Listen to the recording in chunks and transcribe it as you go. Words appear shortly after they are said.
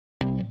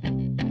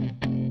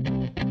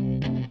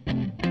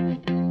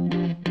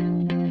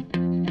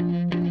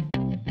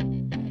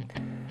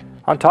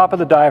On top of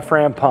the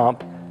diaphragm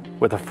pump,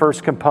 with the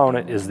first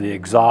component is the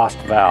exhaust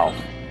valve.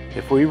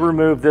 If we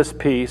remove this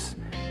piece,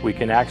 we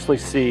can actually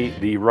see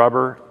the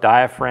rubber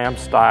diaphragm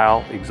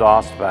style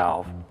exhaust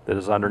valve that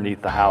is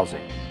underneath the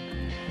housing.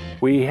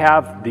 We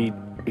have the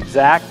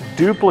exact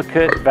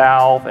duplicate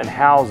valve and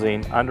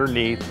housing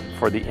underneath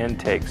for the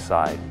intake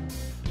side.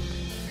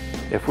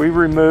 If we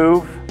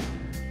remove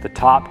the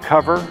top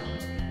cover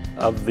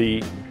of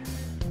the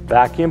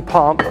vacuum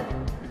pump,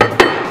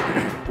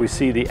 we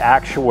see the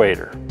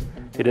actuator.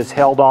 It is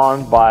held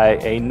on by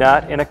a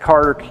nut and a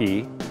Carter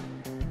key.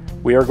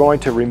 We are going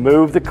to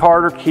remove the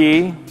Carter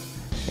key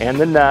and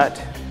the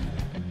nut,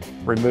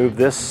 remove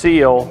this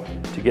seal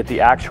to get the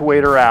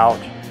actuator out,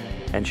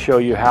 and show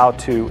you how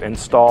to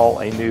install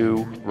a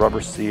new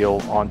rubber seal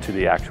onto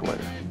the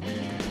actuator.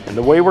 And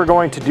the way we're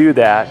going to do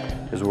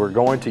that is we're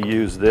going to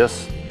use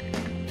this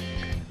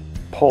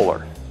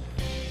puller.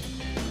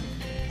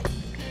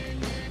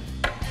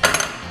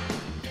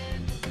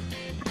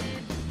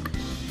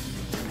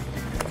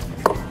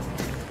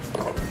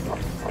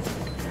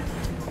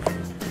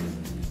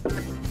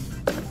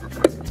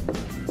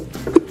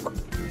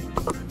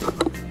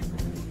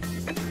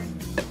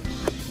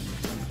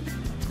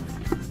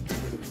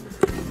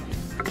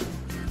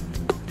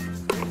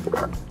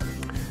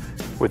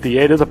 With the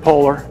aid of the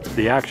puller,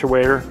 the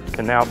actuator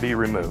can now be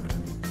removed.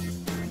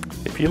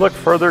 If you look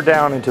further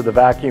down into the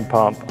vacuum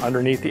pump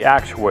underneath the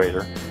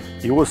actuator,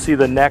 you will see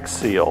the neck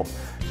seal.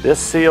 This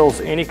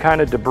seals any kind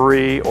of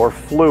debris or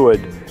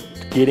fluid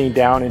getting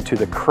down into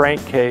the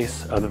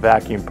crankcase of the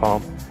vacuum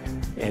pump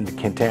and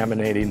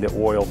contaminating the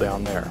oil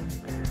down there.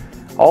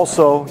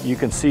 Also, you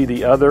can see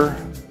the other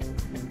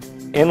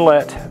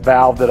inlet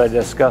valve that I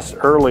discussed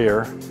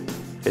earlier.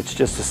 It's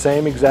just the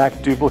same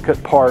exact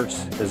duplicate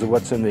parts as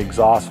what's in the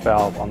exhaust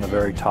valve on the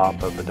very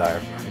top of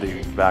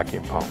the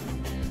vacuum pump.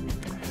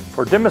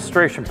 For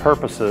demonstration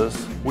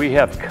purposes, we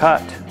have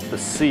cut the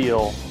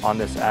seal on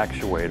this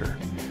actuator.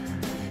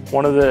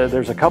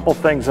 There's a couple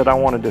things that I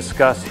want to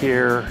discuss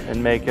here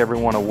and make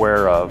everyone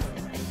aware of,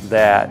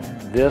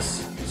 that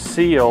this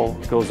seal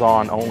goes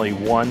on only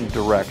one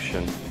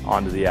direction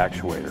onto the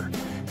actuator.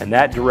 And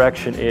that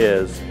direction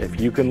is,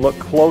 if you can look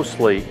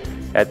closely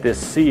at this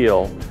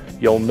seal,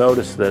 you'll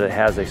notice that it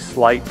has a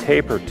slight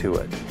taper to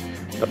it.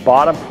 The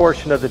bottom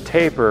portion of the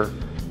taper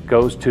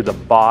goes to the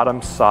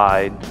bottom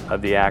side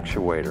of the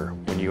actuator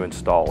when you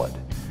install it.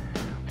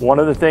 One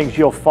of the things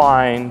you'll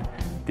find,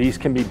 these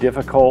can be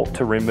difficult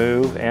to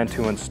remove and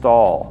to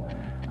install.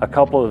 A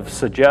couple of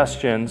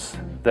suggestions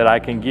that I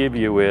can give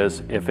you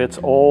is, if it's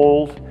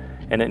old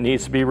and it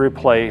needs to be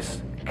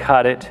replaced,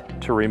 cut it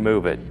to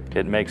remove it.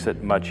 It makes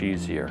it much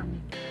easier.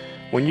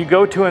 When you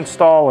go to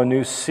install a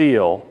new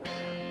seal,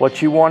 what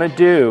you want to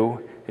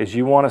do is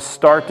you want to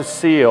start the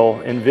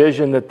seal,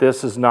 envision that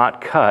this is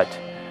not cut.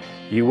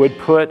 You would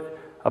put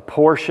a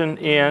portion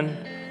in.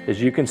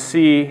 As you can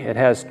see, it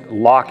has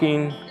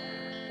locking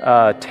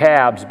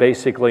tabs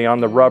basically on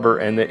the rubber,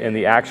 and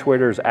the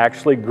actuator is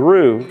actually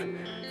grooved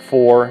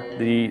for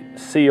the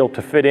seal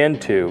to fit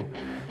into.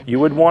 You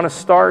would want to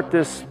start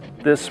this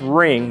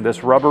ring,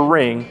 this rubber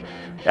ring,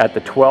 at the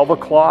 12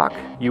 o'clock.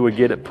 You would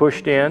get it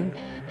pushed in.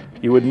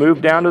 You would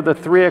move down to the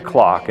 3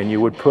 o'clock and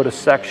you would put a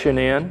section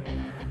in.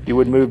 You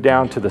would move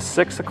down to the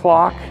 6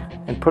 o'clock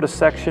and put a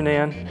section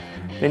in.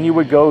 Then you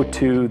would go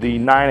to the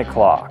 9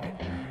 o'clock.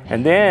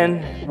 And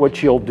then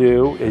what you'll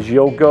do is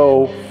you'll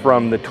go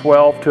from the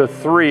 12 to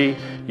 3,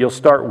 you'll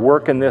start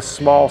working this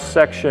small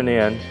section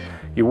in.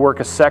 You work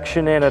a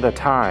section in at a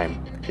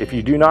time. If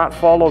you do not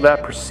follow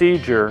that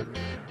procedure,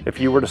 if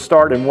you were to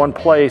start in one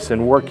place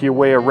and work your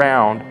way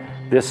around,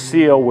 this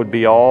seal would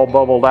be all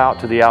bubbled out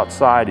to the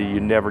outside and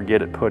you'd never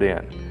get it put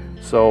in.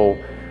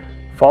 So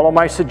follow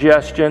my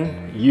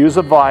suggestion, use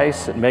a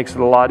vise. It makes it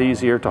a lot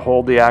easier to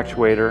hold the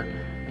actuator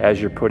as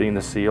you're putting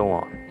the seal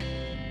on.